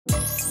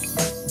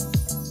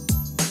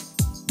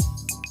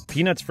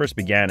Peanuts first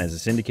began as a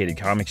syndicated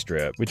comic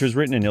strip, which was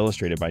written and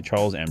illustrated by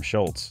Charles M.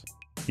 Schulz.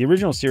 The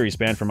original series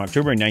spanned from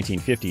October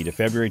 1950 to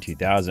February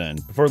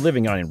 2000, before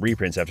living on in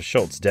reprints after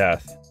Schulz's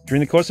death.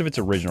 During the course of its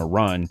original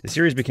run, the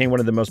series became one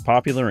of the most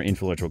popular and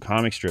influential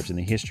comic strips in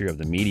the history of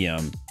the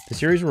medium. The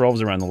series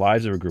revolves around the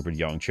lives of a group of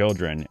young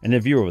children, and their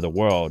view of the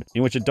world,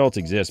 in which adults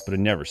exist but are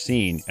never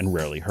seen and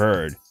rarely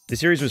heard. The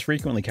series was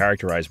frequently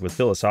characterized with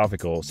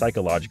philosophical,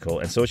 psychological,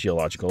 and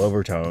sociological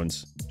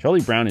overtones.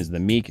 Charlie Brown is the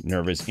meek,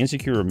 nervous,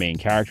 insecure main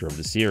character of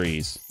the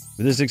series.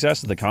 With the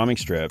success of the comic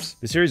strips,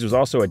 the series was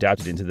also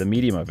adapted into the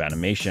medium of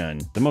animation,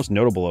 the most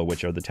notable of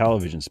which are the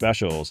television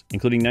specials,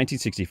 including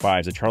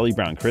 1965's A Charlie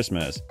Brown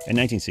Christmas and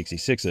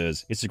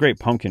 1966's It's the Great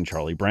Pumpkin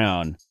Charlie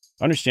Brown.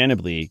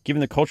 Understandably, given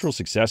the cultural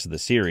success of the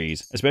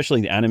series,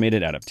 especially the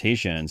animated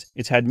adaptations,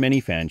 it's had many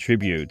fan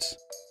tributes.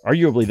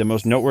 Arguably the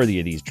most noteworthy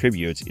of these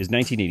tributes is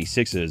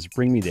 1986's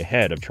Bring Me the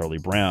Head of Charlie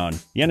Brown.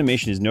 The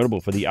animation is notable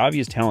for the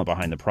obvious talent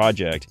behind the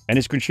project and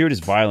its gratuitous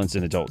violence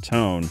and adult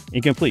tone,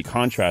 in complete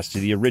contrast to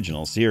the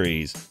original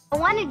series. I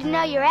wanted to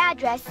know your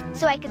address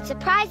so I could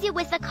surprise you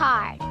with a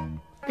card.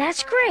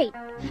 That's great.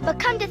 But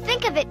come to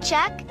think of it,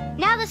 Chuck,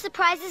 now the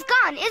surprise is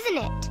gone, isn't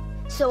it?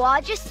 So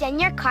I'll just send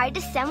your card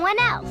to someone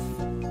else.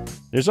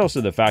 There's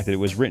also the fact that it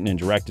was written and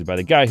directed by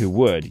the guy who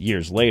would,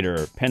 years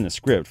later, pen the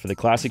script for the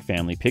classic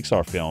family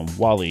Pixar film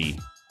WALL-E.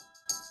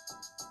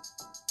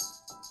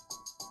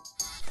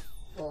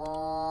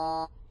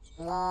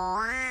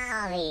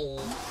 WALL-E.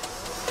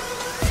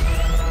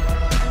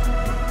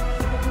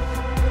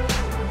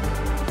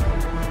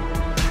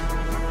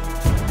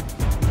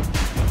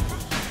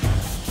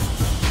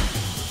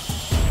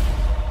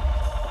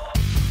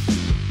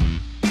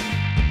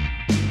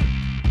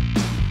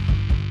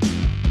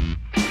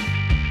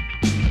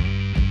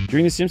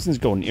 During The Simpsons'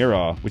 golden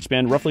era, which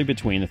spanned roughly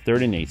between the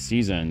 3rd and 8th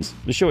seasons,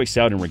 the show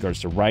excelled in regards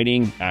to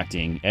writing,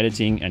 acting,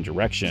 editing, and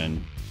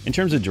direction. In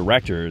terms of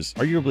directors,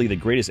 arguably the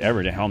greatest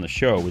ever to helm the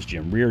show was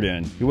Jim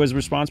Reardon, who was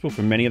responsible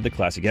for many of the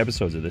classic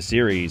episodes of the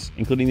series,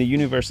 including the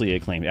universally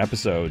acclaimed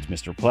episodes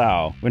Mr.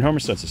 Plow, when Homer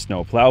starts a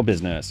snow plow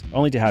business,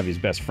 only to have his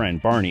best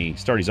friend Barney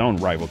start his own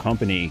rival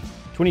company.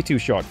 22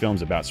 short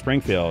films about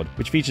Springfield,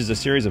 which features a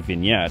series of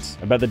vignettes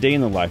about the day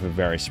in the life of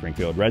various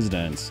Springfield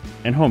residents,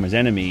 and Homer's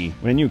enemy,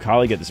 when a new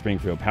colleague at the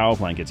Springfield power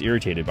plant gets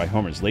irritated by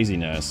Homer's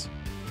laziness.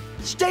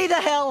 Stay the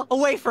hell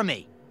away from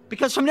me,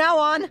 because from now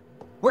on,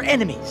 we're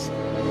enemies.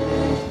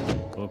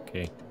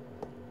 Okay.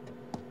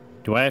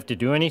 Do I have to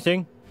do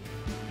anything?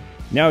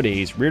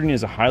 Nowadays, Reardon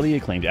is a highly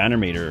acclaimed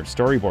animator,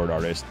 storyboard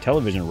artist,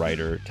 television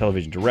writer,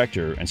 television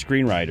director, and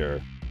screenwriter.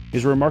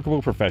 His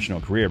remarkable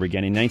professional career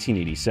began in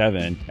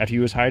 1987 after he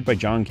was hired by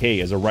John Kay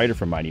as a writer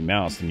for Mighty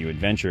Mouse: The New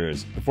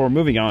Adventures, before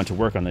moving on to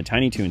work on the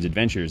Tiny Toons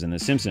adventures and The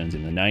Simpsons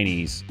in the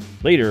 90s.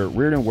 Later,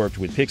 Reardon worked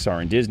with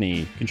Pixar and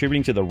Disney,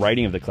 contributing to the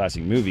writing of the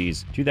classic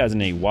movies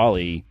 2008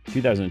 WALL-E,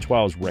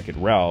 2012's Wreck-It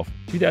Ralph,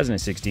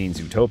 2016's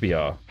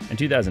Zootopia, and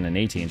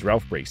 2018's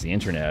Ralph Breaks the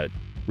Internet.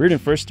 Reardon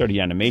first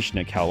studied animation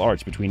at Cal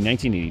Arts between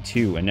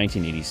 1982 and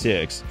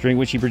 1986, during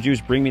which he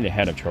produced Bring Me the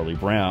Head of Charlie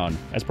Brown,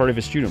 as part of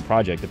his student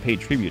project that paid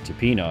tribute to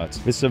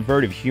Peanuts, with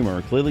subversive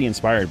humor clearly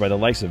inspired by the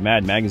likes of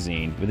Mad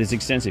Magazine, with its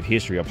extensive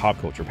history of pop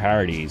culture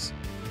parodies.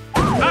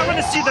 I want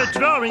to see the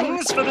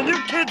drawings for the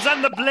new kids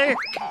on the Blick!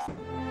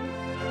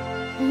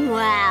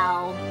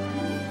 Wow.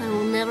 I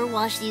will never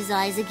wash these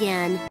eyes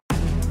again.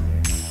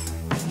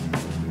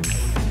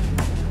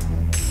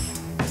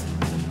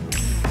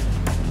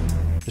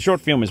 The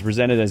short film is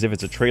presented as if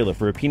it's a trailer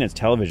for a Peanuts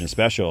television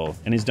special,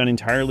 and is done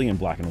entirely in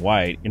black and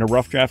white, in a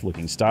rough draft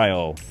looking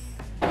style.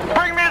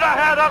 Bring me the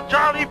head of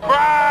Charlie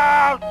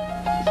Brown!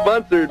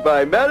 Sponsored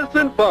by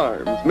Madison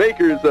Farms,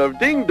 makers of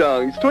Ding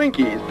Dongs,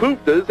 Twinkies,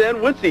 Pooftas, and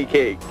Wussy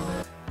Cakes.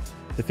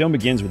 The film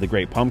begins with the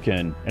Great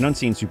Pumpkin, an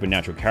unseen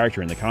supernatural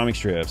character in the comic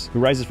strips, who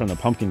rises from the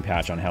pumpkin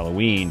patch on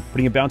Halloween,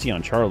 putting a bounty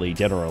on Charlie,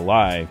 dead or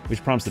alive,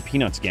 which prompts the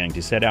Peanuts gang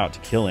to set out to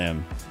kill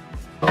him.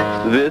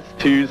 This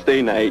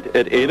Tuesday night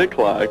at 8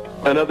 o'clock,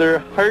 another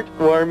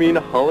heartwarming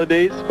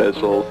holiday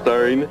special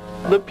starring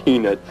the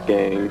Peanuts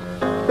Gang.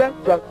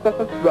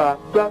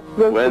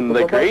 When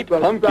the Great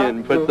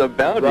Pumpkin puts a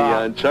bounty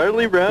on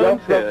Charlie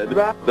Brown's head,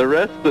 the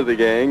rest of the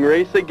gang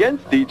race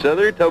against each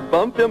other to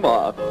bump him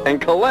off and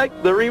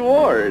collect the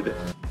reward.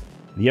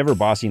 The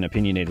ever-bossy and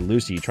opinionated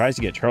Lucy tries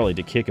to get Charlie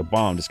to kick a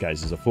bomb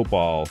disguised as a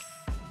football.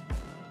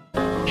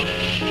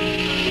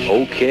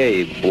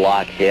 Okay,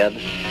 blockhead.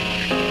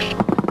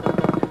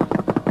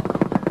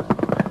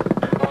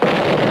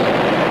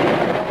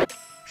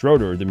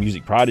 Schroeder, the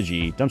music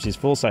prodigy, dumps his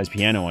full-size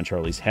piano on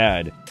Charlie's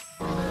head.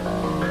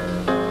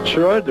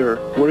 Schroeder,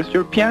 where's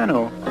your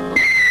piano?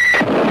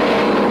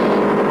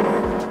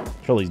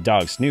 Charlie's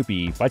dog,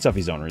 Snoopy, bites off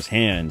his owner's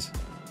hands.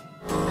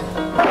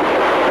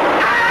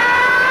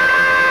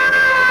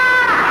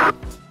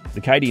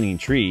 The kite-eating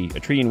tree, a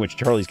tree in which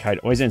Charlie's kite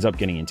always ends up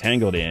getting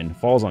entangled in,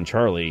 falls on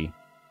Charlie.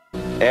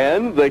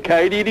 And the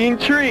kite-eating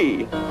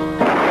tree.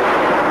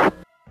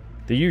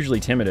 The usually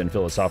timid and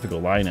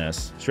philosophical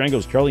Linus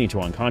strangles Charlie into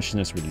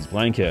unconsciousness with his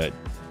blanket.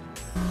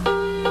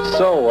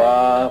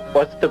 So,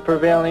 what's the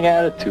prevailing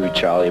attitude,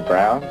 Charlie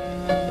Brown?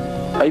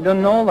 I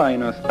don't know,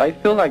 Linus. I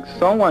feel like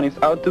someone is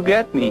out to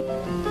get me.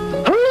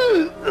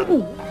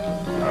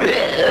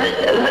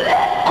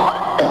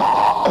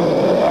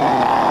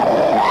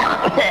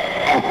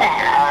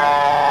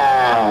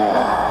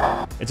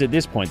 It's at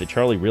this point that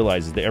Charlie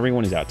realizes that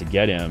everyone is out to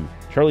get him.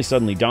 Charlie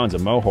suddenly dons a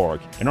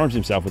mohawk and arms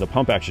himself with a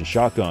pump-action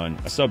shotgun,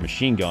 a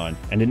submachine gun,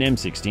 and an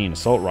M16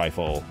 assault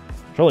rifle.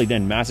 Charlie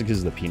then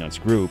massacres the Peanuts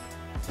group.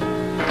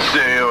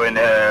 See you in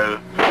hell.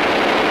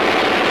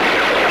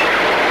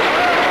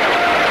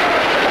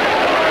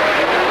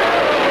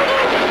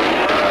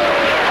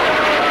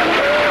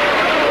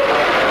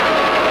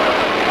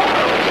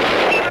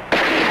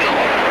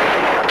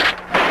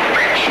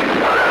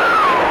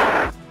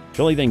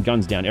 Charlie then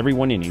guns down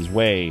everyone in his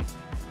way.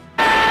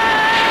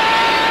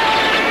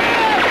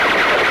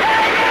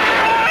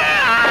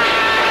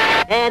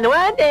 And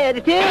 1,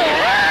 2, 2.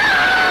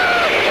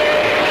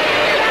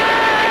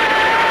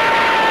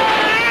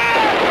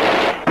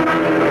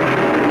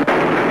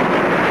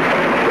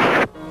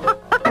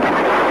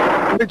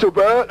 It's a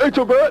bat! It's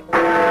a bat!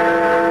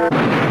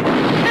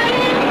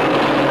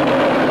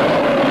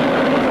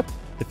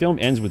 The film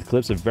ends with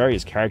clips of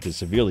various characters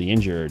severely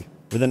injured.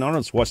 With an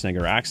Arnold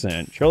Schwarzenegger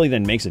accent, Charlie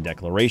then makes a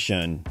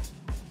declaration.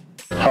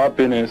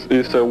 Happiness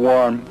is a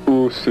warm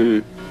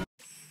pussy.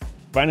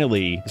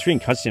 Finally, the screen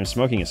cuts to him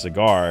smoking a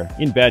cigar,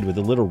 in bed with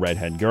a little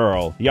redhead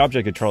girl, the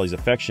object of Charlie's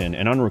affection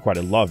and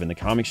unrequited love in the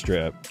comic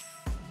strip.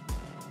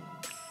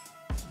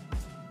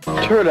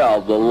 Turn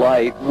out the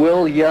light,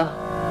 will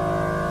ya?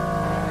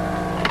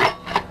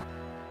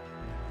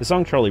 The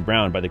song Charlie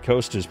Brown by the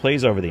Coasters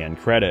plays over the end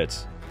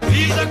credits.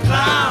 He's a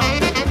clown,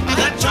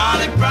 that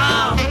Charlie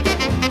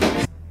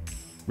Brown.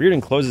 Reardon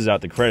closes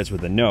out the credits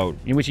with a note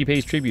in which he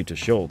pays tribute to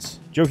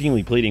Schulz,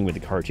 jokingly pleading with the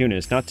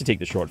cartoonist not to take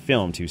the short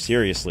film too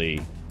seriously.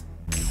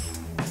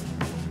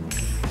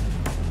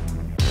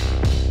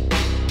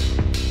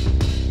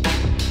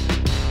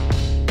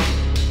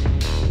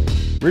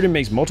 Reardon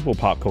makes multiple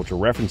pop culture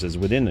references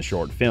within the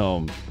short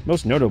film.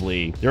 Most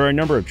notably, there are a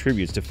number of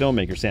tributes to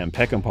filmmaker Sam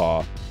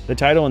Peckinpah. The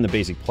title and the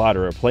basic plot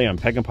are a play on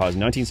Peckinpah's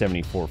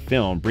 1974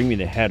 film Bring Me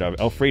the Head of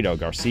Alfredo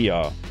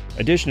Garcia.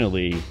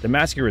 Additionally, the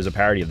massacre is a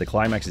parody of the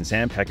climax in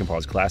Sam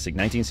Peckinpah's classic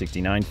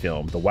 1969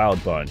 film The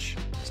Wild Bunch.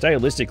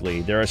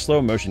 Stylistically, there are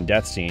slow-motion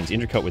death scenes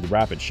intercut with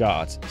rapid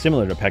shots,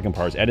 similar to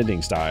Peckinpah's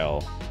editing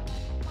style.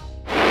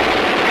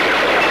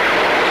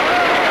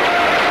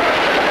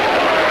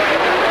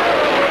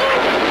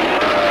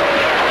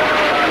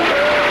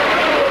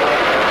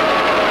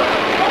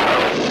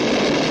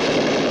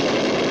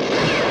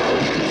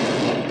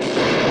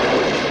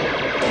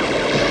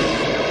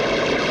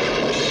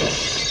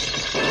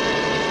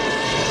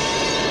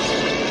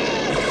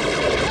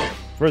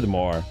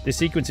 Furthermore, the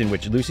sequence in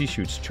which Lucy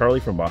shoots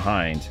Charlie from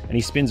behind, and he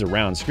spins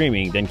around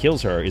screaming, then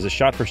kills her, is a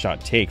shot-for-shot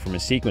take from a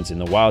sequence in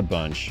The Wild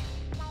Bunch.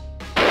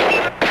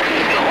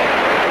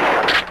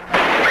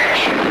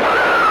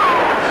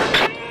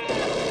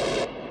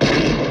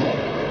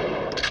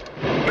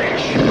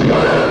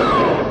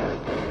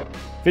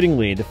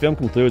 Fittingly, the film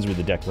concludes with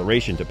a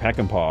declaration to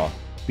Peckinpah.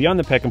 Beyond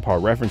the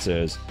Peckinpah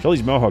references,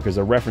 Charlie's mohawk is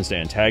a reference to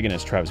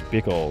antagonist Travis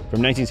Bickle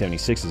from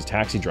 1976's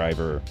Taxi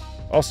Driver.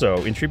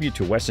 Also, in tribute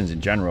to westerns in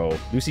general,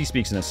 Lucy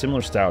speaks in a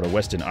similar style to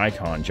western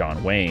icon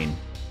John Wayne.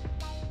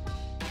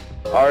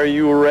 Are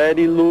you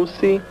ready,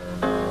 Lucy?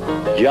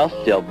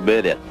 Just a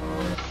minute.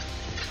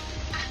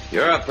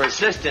 You're a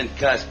persistent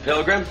cuss,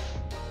 Pilgrim.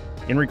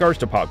 In regards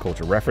to pop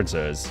culture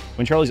references,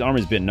 when Charlie's arm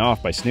is bitten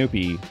off by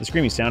Snoopy, the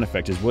screaming sound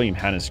effect is William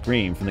Hanna's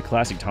scream from the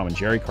classic Tom and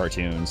Jerry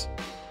cartoons.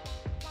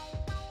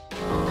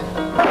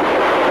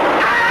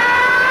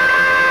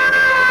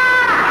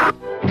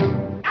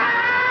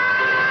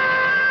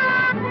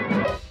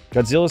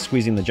 Godzilla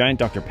squeezing the giant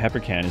Dr. Pepper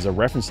can is a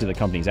reference to the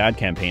company's ad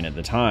campaign at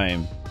the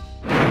time.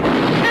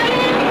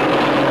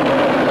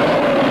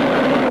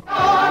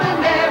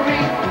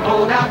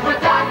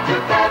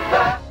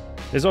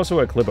 There's also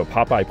a clip of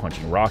Popeye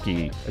punching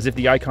Rocky, as if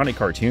the iconic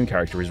cartoon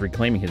character is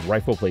reclaiming his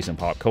rightful place in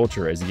pop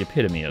culture as the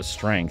epitome of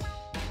strength.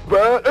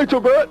 It's a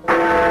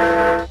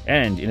bat!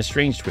 And, in a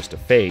strange twist of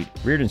fate,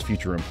 Reardon's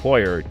future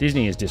employer,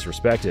 Disney, is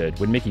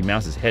disrespected when Mickey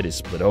Mouse's head is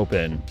split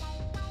open.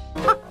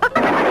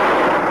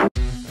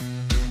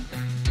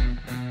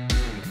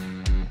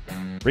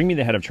 Bring Me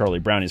the Head of Charlie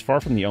Brown is far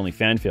from the only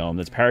fan film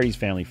that parodies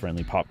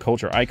family-friendly pop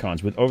culture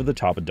icons with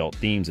over-the-top adult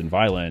themes and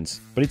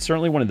violence, but it's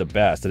certainly one of the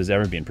best that has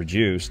ever been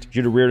produced,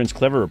 due to Reardon's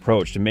clever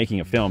approach to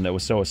making a film that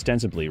was so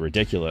ostensibly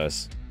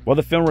ridiculous. While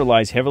the film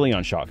relies heavily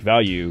on shock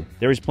value,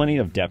 there is plenty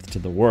of depth to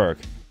the work.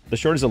 The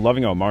short is a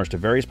loving homage to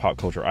various pop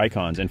culture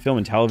icons and film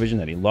and television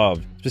that he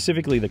loved,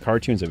 specifically the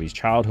cartoons of his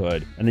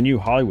childhood and the New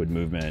Hollywood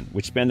movement,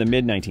 which spanned the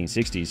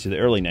mid-1960s to the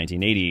early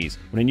 1980s,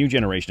 when a new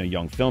generation of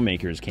young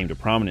filmmakers came to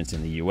prominence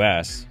in the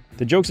US.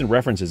 The jokes and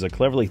references are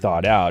cleverly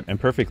thought out and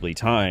perfectly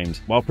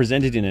timed, while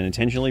presented in an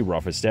intentionally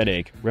rough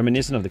aesthetic,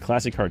 reminiscent of the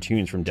classic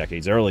cartoons from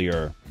decades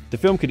earlier. The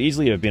film could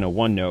easily have been a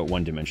one-note,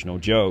 one-dimensional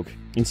joke.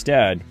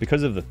 Instead,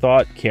 because of the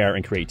thought, care,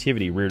 and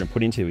creativity Reardon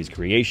put into his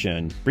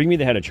creation, Bring Me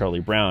the Head of Charlie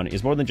Brown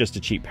is more than just a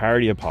cheap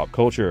parody of pop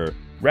culture.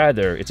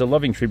 Rather, it's a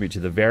loving tribute to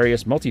the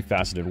various,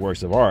 multifaceted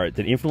works of art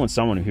that influenced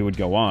someone who would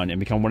go on and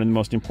become one of the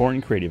most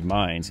important creative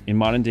minds in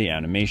modern-day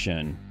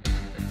animation.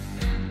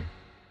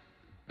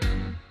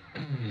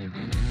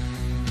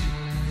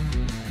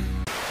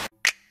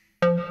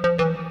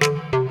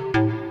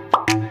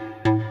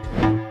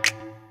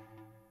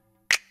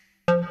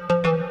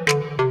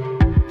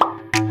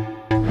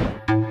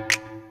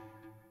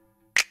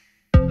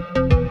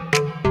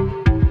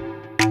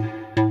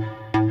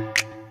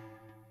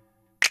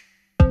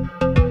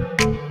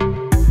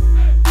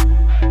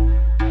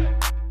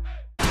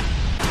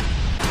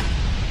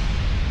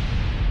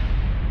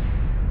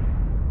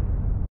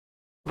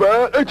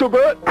 It's a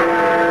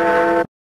bet.